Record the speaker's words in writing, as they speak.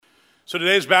So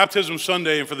today's Baptism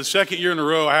Sunday, and for the second year in a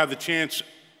row, I have the chance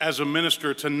as a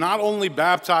minister to not only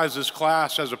baptize this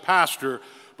class as a pastor,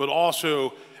 but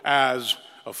also as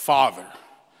a father.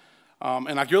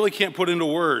 And I really can't put into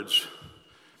words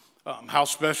how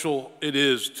special it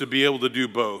is to be able to do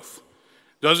both.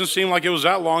 Doesn't seem like it was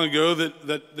that long ago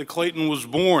that Clayton was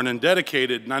born and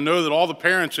dedicated, and I know that all the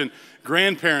parents and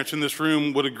grandparents in this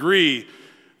room would agree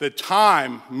that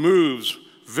time moves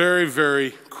very,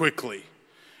 very quickly.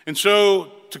 And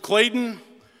so to Clayton,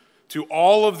 to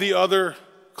all of the other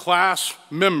class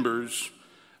members,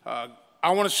 I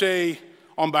want to say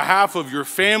on behalf of your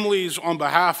families, on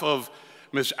behalf of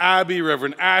Miss Abby,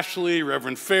 Reverend Ashley,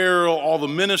 Reverend Farrell, all the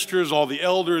ministers, all the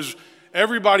elders,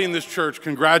 everybody in this church,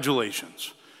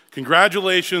 congratulations.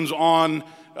 Congratulations on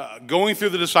going through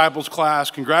the disciples class.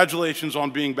 Congratulations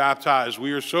on being baptized.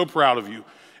 We are so proud of you,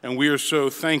 and we are so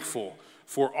thankful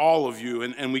for all of you,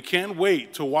 and we can't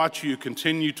wait to watch you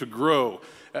continue to grow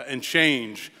and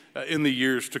change in the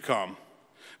years to come.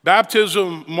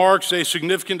 Baptism marks a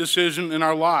significant decision in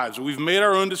our lives. We've made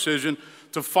our own decision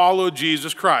to follow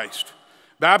Jesus Christ.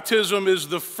 Baptism is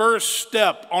the first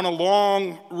step on a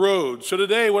long road. So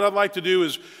today what I'd like to do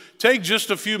is take just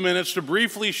a few minutes to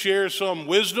briefly share some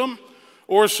wisdom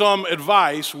or some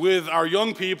advice with our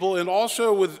young people and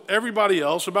also with everybody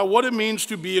else about what it means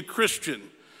to be a Christian.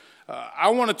 I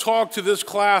want to talk to this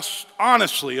class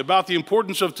honestly about the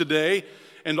importance of today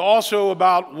and also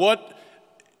about what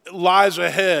lies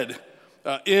ahead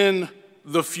in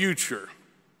the future.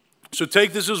 So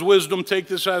take this as wisdom, take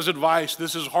this as advice.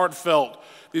 This is heartfelt.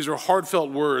 These are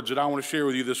heartfelt words that I want to share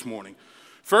with you this morning.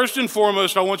 First and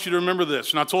foremost, I want you to remember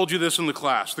this, and I told you this in the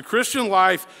class. The Christian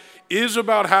life is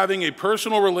about having a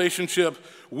personal relationship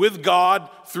with God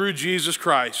through Jesus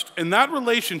Christ. And that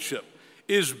relationship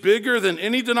is bigger than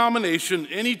any denomination,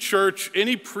 any church,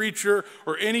 any preacher,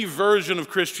 or any version of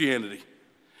Christianity.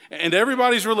 And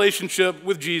everybody's relationship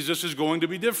with Jesus is going to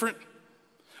be different.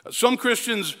 Some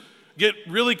Christians get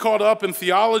really caught up in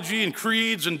theology and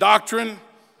creeds and doctrine,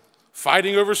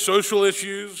 fighting over social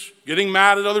issues, getting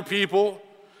mad at other people,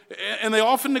 and they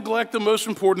often neglect the most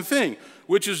important thing,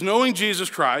 which is knowing Jesus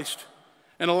Christ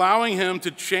and allowing him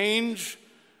to change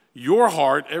your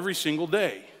heart every single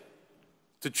day,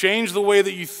 to change the way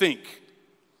that you think,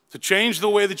 to change the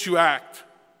way that you act.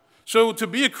 So to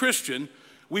be a Christian,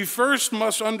 we first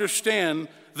must understand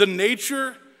the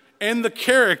nature and the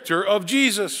character of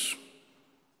Jesus.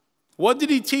 What did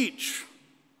he teach?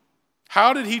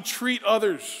 How did he treat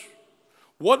others?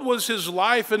 What was his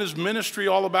life and his ministry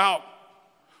all about?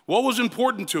 What was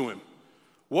important to him?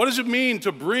 What does it mean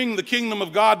to bring the kingdom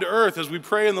of God to earth as we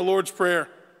pray in the Lord's Prayer?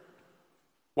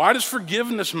 Why does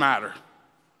forgiveness matter?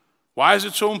 Why is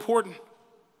it so important?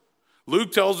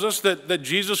 Luke tells us that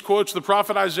Jesus quotes the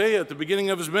prophet Isaiah at the beginning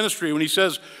of his ministry when he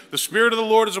says, "The Spirit of the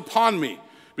Lord is upon me,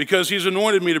 because he's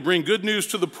anointed me to bring good news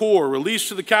to the poor, release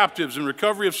to the captives, and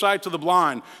recovery of sight to the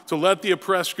blind, to let the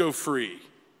oppressed go free."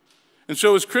 And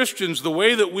so as Christians, the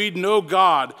way that we know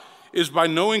God is by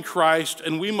knowing Christ,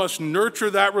 and we must nurture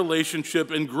that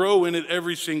relationship and grow in it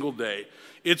every single day.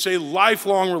 It's a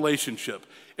lifelong relationship,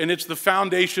 and it's the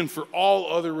foundation for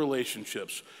all other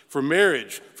relationships, for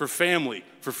marriage, for family,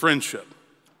 for friendship.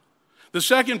 The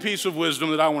second piece of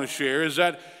wisdom that I want to share is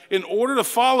that in order to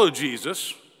follow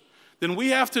Jesus, then we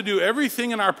have to do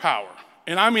everything in our power,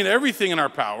 and I mean everything in our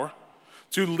power,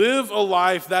 to live a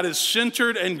life that is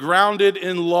centered and grounded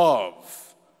in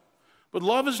love. But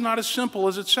love is not as simple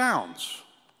as it sounds.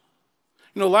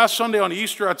 You know, last Sunday on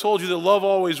Easter, I told you that love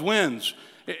always wins,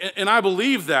 and I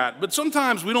believe that, but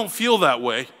sometimes we don't feel that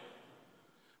way.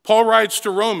 Paul writes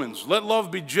to Romans, "Let love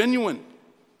be genuine.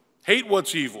 Hate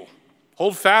what's evil.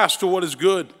 Hold fast to what is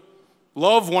good.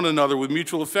 Love one another with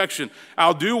mutual affection.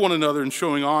 Outdo one another in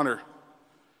showing honor."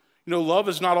 You know, love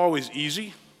is not always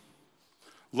easy.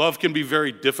 Love can be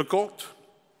very difficult.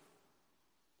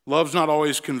 Love's not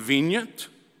always convenient.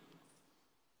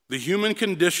 The human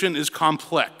condition is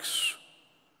complex,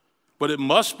 but it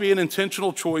must be an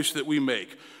intentional choice that we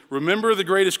make. Remember the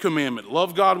greatest commandment,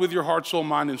 love God with your heart, soul,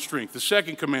 mind, and strength. The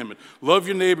second commandment, love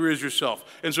your neighbor as yourself.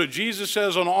 And so Jesus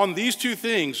says on these two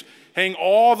things, hang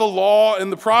all the law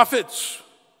and the prophets.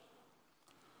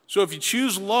 So if you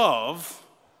choose love,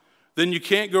 then you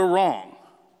can't go wrong.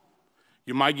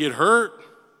 You might get hurt,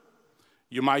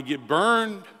 you might get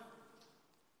burned,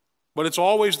 but it's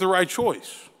always the right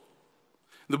choice.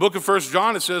 In the book of 1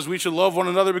 John, it says we should love one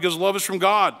another because love is from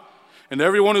God. And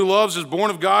everyone who loves is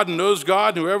born of God and knows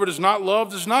God. And whoever does not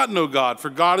love does not know God, for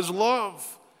God is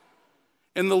love.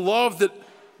 And the love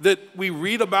that we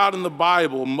read about in the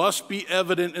Bible must be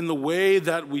evident in the way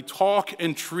that we talk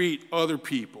and treat other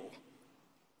people.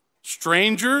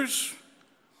 Strangers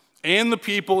and the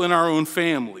people in our own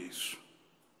families.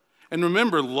 And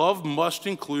remember, love must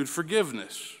include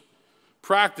forgiveness,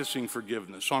 practicing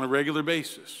forgiveness on a regular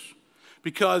basis.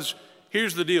 Because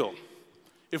here's the deal.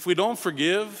 If we don't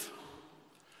forgive,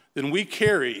 then we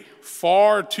carry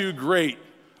far too great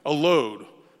a load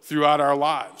throughout our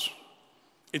lives.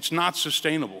 It's not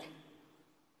sustainable.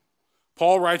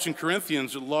 Paul writes in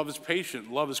Corinthians that love is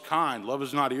patient, love is kind, love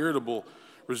is not irritable,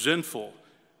 resentful,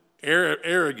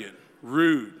 arrogant,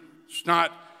 rude. It's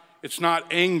not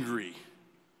angry.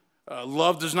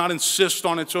 Love does not insist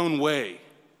on its own way.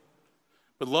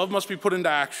 But love must be put into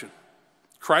action.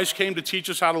 Christ came to teach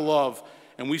us how to love,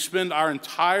 and we spend our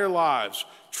entire lives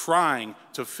trying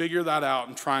to figure that out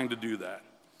and trying to do that.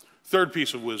 Third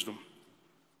piece of wisdom.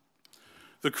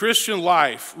 The Christian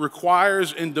life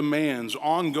requires and demands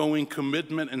ongoing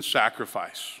commitment and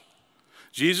sacrifice.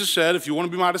 Jesus said, if you want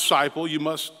to be my disciple, you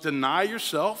must deny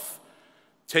yourself,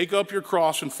 take up your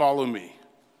cross, and follow me.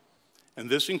 And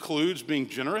this includes being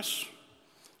generous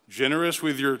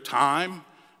with your time,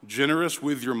 generous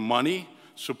with your money,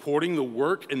 supporting the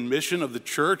work and mission of the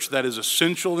church that is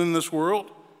essential in this world,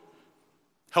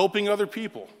 helping other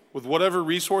people with whatever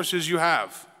resources you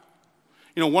have.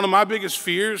 You know, one of my biggest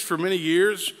fears for many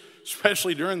years,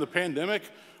 especially during the pandemic,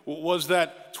 was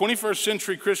that 21st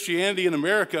century Christianity in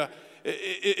America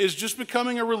is just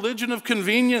becoming a religion of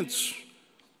convenience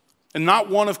and not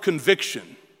one of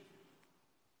conviction.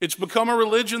 It's become a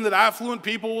religion that affluent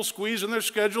people will squeeze in their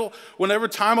schedule whenever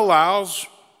time allows,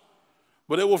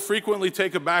 but it will frequently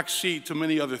take a back seat to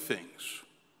many other things.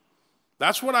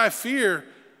 That's what I fear,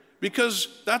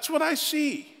 because that's what I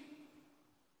see.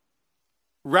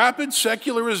 Rapid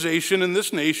secularization in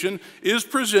this nation is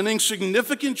presenting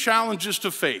significant challenges to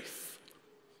faith.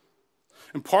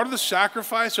 And part of the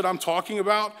sacrifice that I'm talking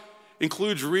about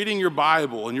includes reading your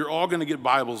Bible, and you're all going to get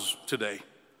Bibles today.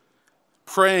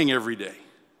 Praying every day.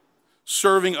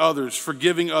 Serving others,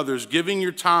 forgiving others, giving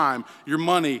your time, your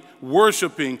money,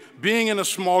 worshiping, being in a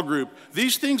small group.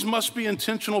 These things must be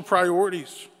intentional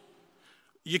priorities.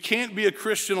 You can't be a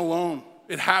Christian alone.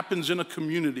 It happens in a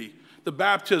community. The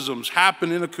baptisms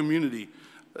happen in a community.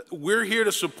 We're here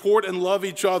to support and love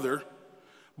each other,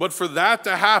 but for that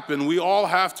to happen, we all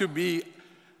have to be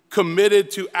committed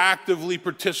to actively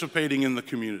participating in the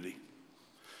community.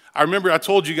 I remember I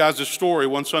told you guys this story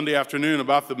one Sunday afternoon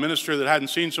about the minister that hadn't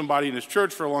seen somebody in his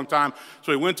church for a long time,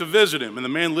 so he went to visit him. And the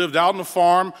man lived out on a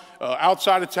farm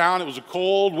outside of town. It was a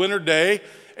cold winter day,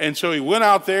 and so he went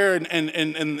out there, and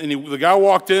the guy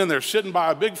walked in. They're sitting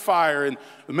by a big fire, and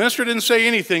the minister didn't say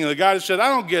anything. And the guy just said, I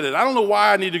don't get it. I don't know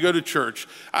why I need to go to church.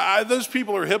 Those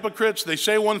people are hypocrites. They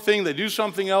say one thing, they do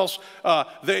something else.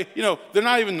 They're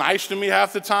not even nice to me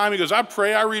half the time. He goes, I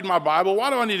pray, I read my Bible. Why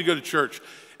do I need to go to church?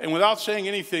 And without saying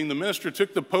anything, the minister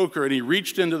took the poker and he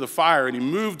reached into the fire and he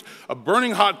moved a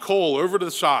burning hot coal over to the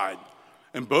side.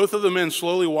 And both of the men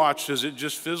slowly watched as it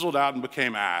just fizzled out and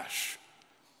became ash.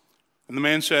 And the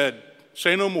man said,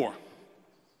 say no more.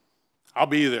 I'll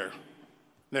be there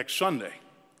next Sunday.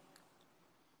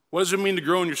 What does it mean to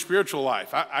grow in your spiritual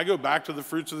life? I go back to the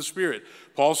fruits of the Spirit.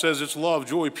 Paul says it's love,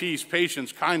 joy, peace,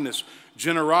 patience, kindness,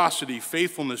 generosity,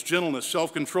 faithfulness, gentleness,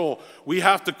 self-control. We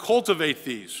have to cultivate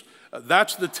these.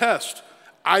 That's the test.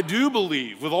 I do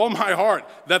believe with all my heart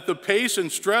that the pace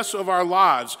and stress of our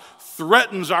lives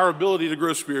threatens our ability to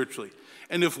grow spiritually.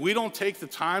 And if we don't take the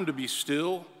time to be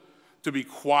still, to be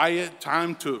quiet,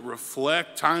 time to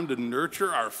reflect, time to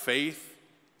nurture our faith,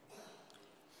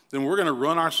 then we're going to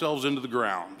run ourselves into the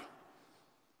ground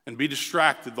and be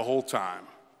distracted the whole time.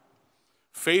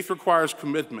 Faith requires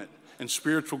commitment, and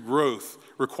spiritual growth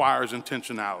requires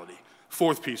intentionality.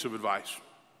 Fourth piece of advice.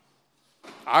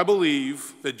 I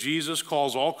believe that Jesus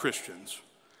calls all Christians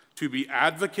to be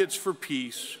advocates for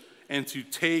peace and to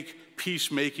take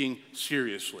peacemaking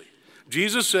seriously.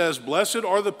 Jesus says, blessed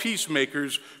are the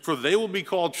peacemakers, for they will be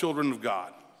called children of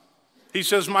God. He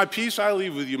says, my peace I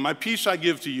leave with you, my peace I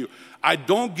give to you. I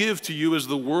don't give to you as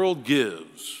the world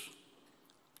gives.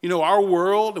 You know, our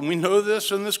world, and we know this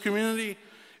in this community,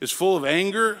 is full of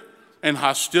anger and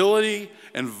hostility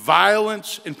and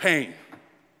violence and pain.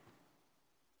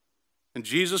 And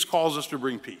Jesus calls us to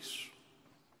bring peace.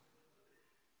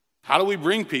 How do we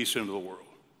bring peace into the world?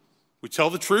 We tell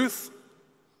the truth.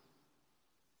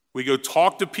 We go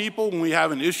talk to people when we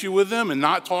have an issue with them and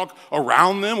not talk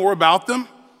around them or about them.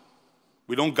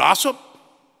 We don't gossip.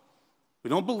 We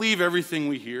don't believe everything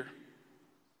we hear.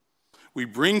 We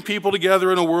bring people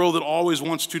together in a world that always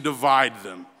wants to divide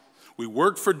them. We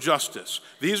work for justice.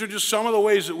 These are just some of the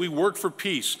ways that we work for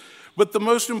peace. But the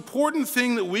most important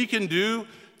thing that we can do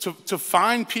to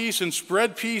find peace and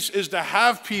spread peace is to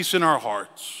have peace in our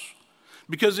hearts.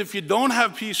 Because if you don't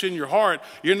have peace in your heart,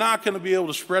 you're not going to be able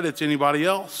to spread it to anybody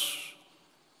else.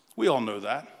 We all know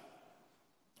that.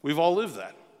 We've all lived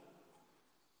that.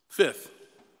 Fifth,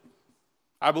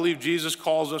 I believe Jesus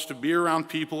calls us to be around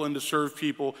people and to serve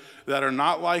people that are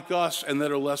not like us and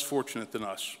that are less fortunate than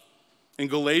us. In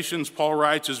Galatians, Paul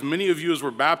writes, as many of you as were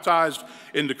baptized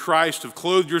into Christ have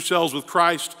clothed yourselves with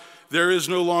Christ. There is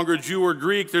no longer Jew or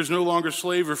Greek. There's no longer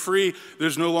slave or free.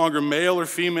 There's no longer male or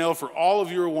female, for all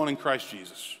of you are one in Christ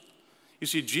Jesus. You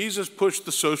see, Jesus pushed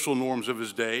the social norms of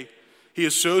his day. He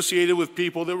associated with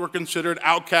people that were considered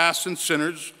outcasts and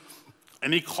sinners.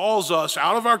 And he calls us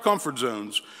out of our comfort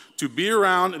zones to be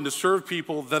around and to serve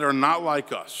people that are not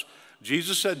like us.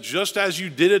 Jesus said, just as you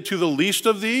did it to the least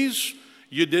of these,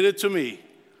 you did it to me.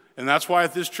 And that's why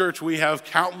at this church we have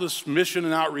countless mission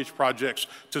and outreach projects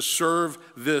to serve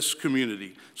this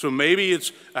community. So maybe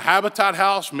it's a Habitat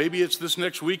house, maybe it's this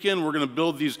next weekend we're going to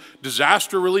build these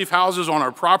disaster relief houses on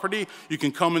our property. You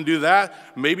can come and do that.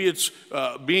 Maybe it's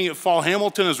being at Fall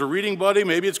Hamilton as a reading buddy.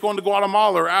 Maybe it's going to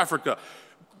Guatemala or Africa.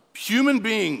 Human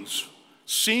beings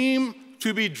seem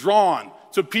to be drawn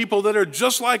to people that are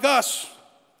just like us.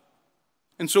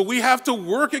 And so we have to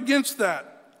work against that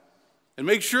and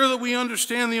make sure that we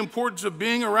understand the importance of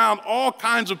being around all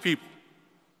kinds of people.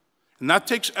 And that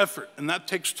takes effort and that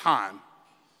takes time.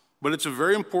 But it's a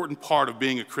very important part of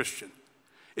being a Christian.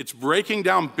 It's breaking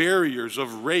down barriers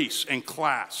of race and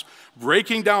class,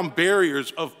 breaking down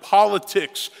barriers of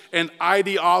politics and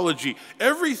ideology.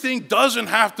 Everything doesn't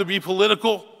have to be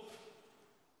political.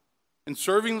 And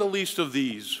serving the least of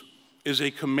these is a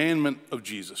commandment of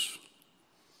Jesus.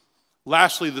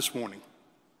 Lastly, this morning,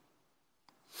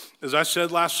 as I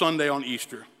said last Sunday on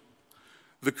Easter,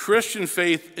 the Christian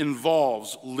faith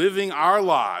involves living our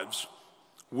lives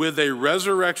with a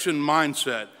resurrection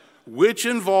mindset, which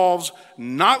involves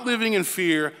not living in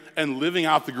fear and living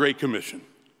out the Great Commission.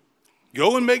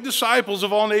 Go and make disciples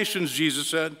of all nations, Jesus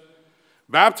said.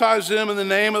 Baptize them in the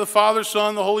name of the Father, Son,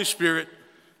 and the Holy Spirit.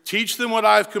 Teach them what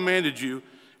I have commanded you.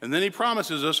 And then he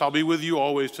promises us, I'll be with you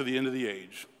always to the end of the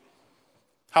age.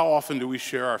 How often do we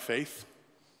share our faith?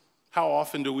 How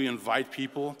often do we invite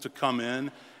people to come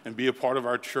in and be a part of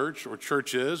our church or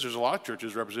churches? There's a lot of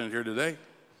churches represented here today.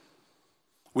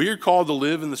 We are called to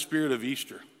live in the spirit of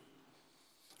Easter.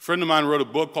 A friend of mine wrote a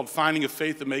book called Finding a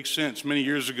Faith That Makes Sense many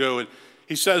years ago, and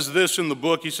he says this in the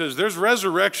book. He says, there's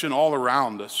resurrection all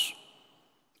around us.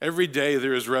 Every day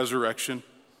there is resurrection.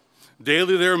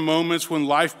 Daily there are moments when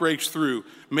life breaks through.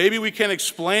 Maybe we can't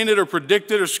explain it or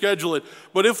predict it or schedule it,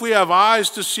 but if we have eyes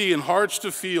to see and hearts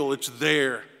to feel, it's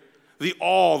there. The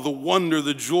awe, the wonder,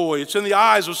 the joy. It's in the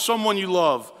eyes of someone you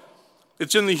love.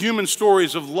 It's in the human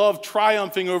stories of love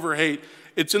triumphing over hate.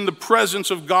 It's in the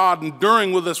presence of God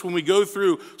enduring with us when we go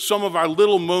through some of our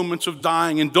little moments of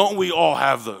dying. And don't we all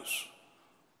have those?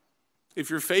 If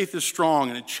your faith is strong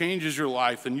and it changes your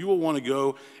life, then you will want to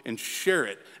go and share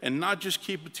it and not just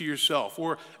keep it to yourself.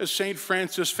 Or as St.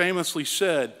 Francis famously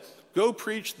said, go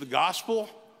preach the gospel,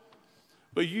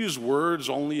 but use words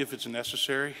only if it's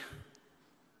necessary.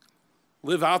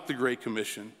 Live out the Great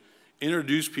Commission.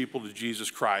 Introduce people to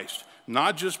Jesus Christ,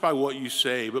 not just by what you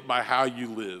say, but by how you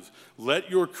live.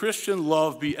 Let your Christian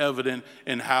love be evident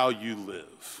in how you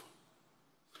live.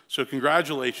 So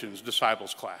congratulations,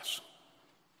 disciples class.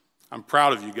 I'm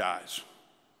proud of you guys.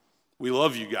 We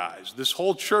love you guys. This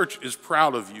whole church is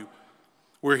proud of you.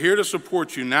 We're here to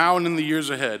support you now and in the years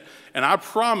ahead. And I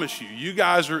promise you, you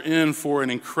guys are in for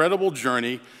an incredible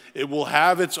journey. It will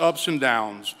have its ups and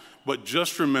downs, but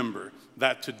just remember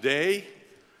that today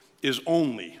is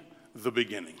only the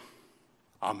beginning.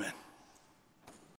 Amen.